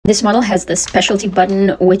This model has the specialty button,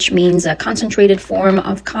 which means a concentrated form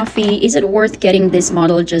of coffee. Is it worth getting this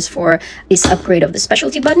model just for this upgrade of the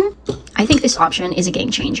specialty button? I think this option is a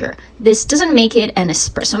game changer. This doesn't make it an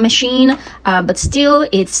espresso machine, but still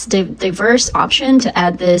it's the diverse option to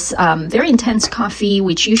add this very intense coffee,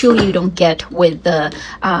 which usually you don't get with the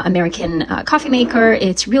American coffee maker.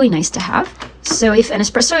 It's really nice to have. So if an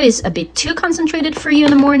espresso is a bit too concentrated for you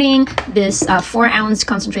in the morning, this 4-ounce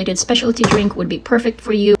concentrated specialty drink would be perfect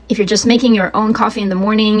for you. If you're just making your own coffee in the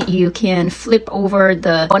morning, you can flip over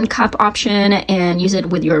the 1-cup option and use it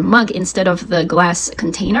with your mug instead of the glass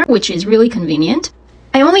container, which is really convenient.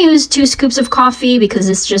 I only use 2 scoops of coffee because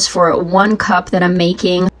it's just for 1 cup that I'm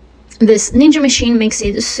making. This Ninja machine makes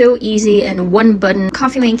it so easy and one-button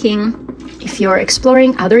coffee making. If you're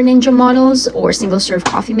exploring other Ninja models or single-serve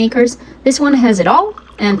coffee makers, this one has it all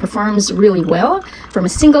and performs really well. From a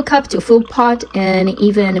single cup to a full pot and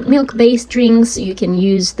even milk-based drinks, you can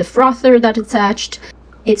use the frother that's attached.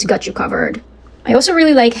 It's got you covered. I also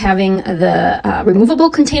really like having the removable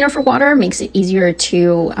container for water. Makes it easier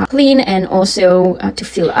to clean and also to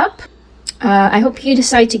fill up. I hope you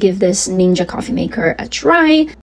decide to give this Ninja coffee maker a try.